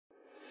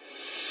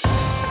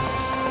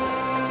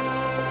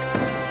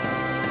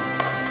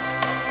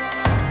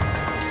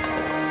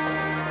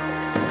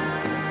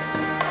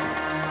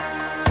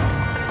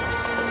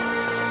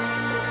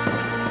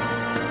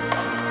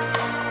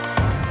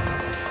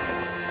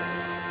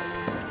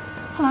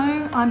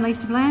Hello, I'm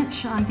Lisa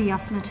Blanch. I'm the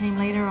asana team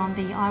leader on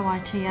the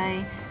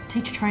IYTA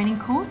teacher training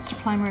course,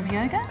 Diploma of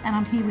Yoga, and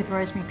I'm here with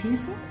Rosemary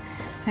Pearson,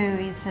 who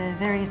is a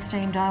very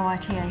esteemed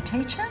IYTA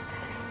teacher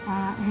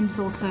and is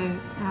also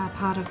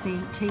part of the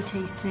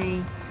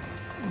TTC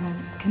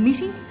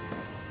committee,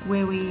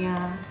 where we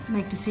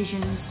make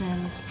decisions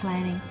and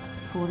planning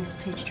for this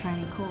teacher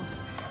training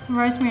course. So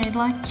Rosemary, I'd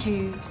like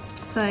to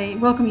say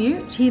welcome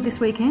you here this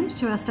weekend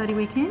to our study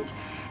weekend,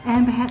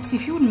 and perhaps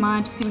if you wouldn't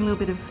mind just giving a little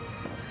bit of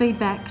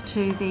feedback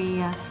to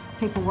the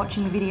people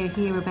watching the video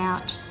here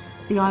about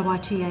the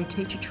IYTA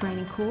teacher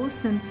training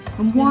course and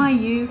why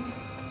you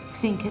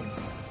think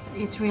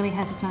it really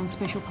has its own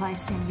special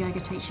place in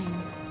yoga teaching.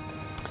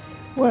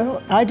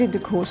 Well, I did the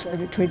course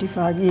over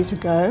 25 years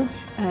ago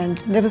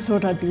and never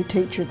thought I'd be a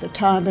teacher at the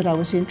time, but I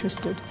was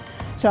interested.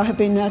 So I have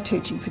been now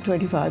teaching for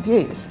 25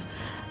 years.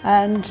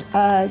 And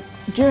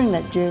during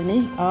that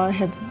journey, I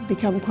have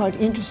become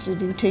quite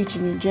interested in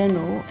teaching in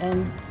general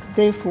and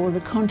therefore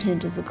the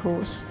content of the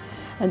course,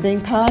 and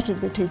being part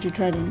of the teacher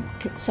training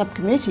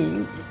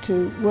subcommittee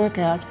to work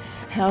out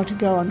how to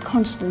go on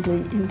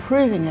constantly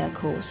improving our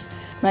course,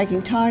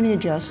 making tiny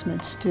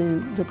adjustments to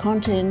the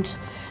content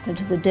and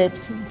to the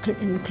depth,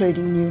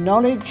 including new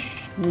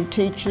knowledge, new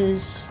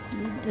teachers,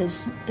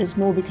 as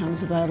more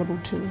becomes available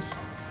to us.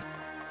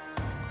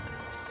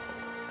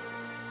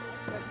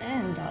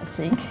 And I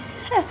think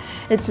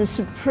it's a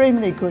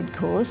supremely good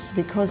course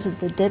because of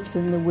the depth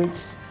and the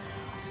width,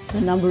 the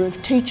number of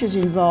teachers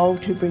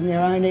involved who bring their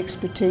own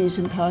expertise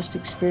and past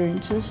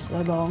experiences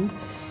along,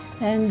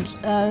 and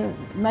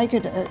make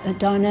it a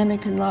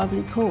dynamic and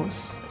lively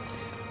course.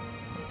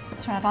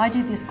 That's right. I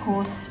did this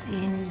course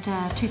in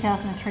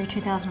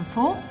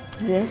 2003-2004.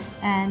 Yes.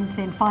 And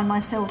then find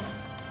myself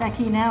back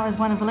here now as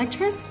one of the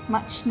lecturers.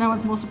 No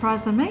one's more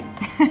surprised than me.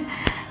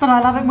 But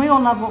I love it. We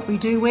all love what we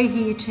do. We're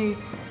here to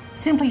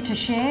simply to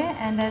share,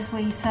 and as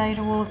we say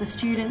to all of the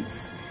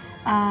students,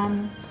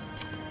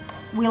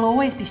 we'll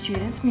always be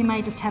students. We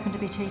may just happen to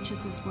be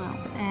teachers as well.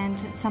 And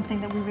it's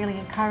something that we really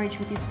encourage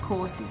with this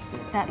course, is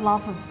that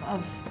love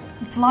of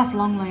it's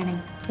lifelong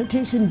learning. It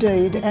is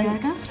indeed,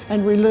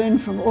 and we learn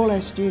from all our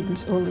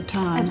students all the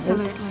time.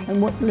 Absolutely.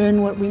 And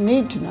learn what we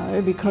need to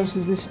know because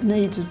of the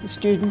needs of the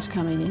students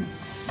coming in.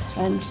 That's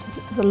right. And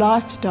the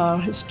lifestyle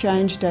has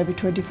changed over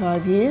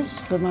 25 years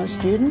for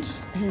most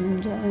students,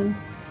 and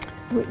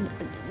we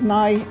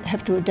may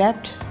have to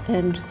adapt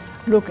and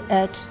look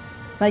at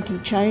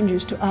making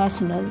changes to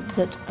asana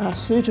that are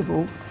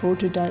suitable for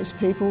today's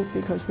people,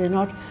 because they're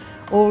not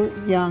all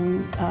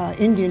young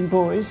Indian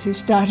boys who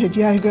started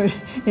yoga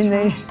in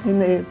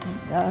their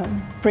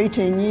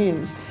preteen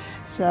years.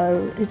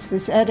 So it's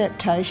this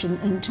adaptation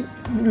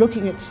and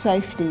looking at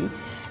safety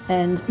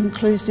and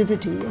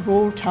inclusivity of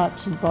all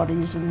types of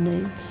bodies and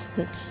needs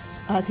that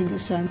I think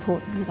is so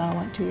important with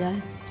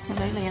IYTA.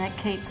 Absolutely, and it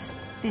keeps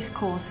this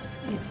course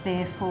is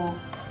therefore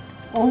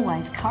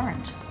always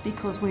current,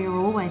 because we are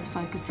always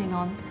focusing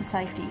on the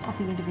safety of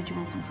the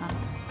individuals in front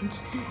of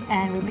us.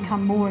 And we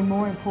become more and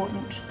more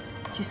important.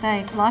 As you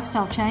say,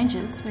 lifestyle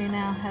changes. We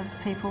now have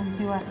people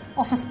who are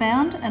office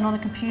bound and on a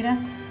computer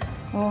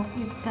or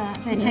with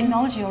their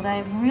technology all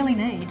day, really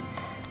need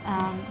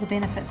the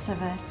benefits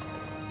of a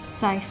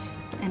safe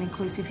and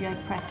inclusive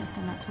yoga practice,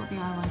 and that's what the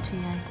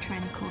IYTA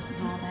training course is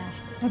all about.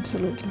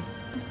 Absolutely.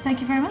 Thank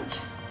you very much.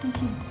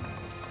 Thank you.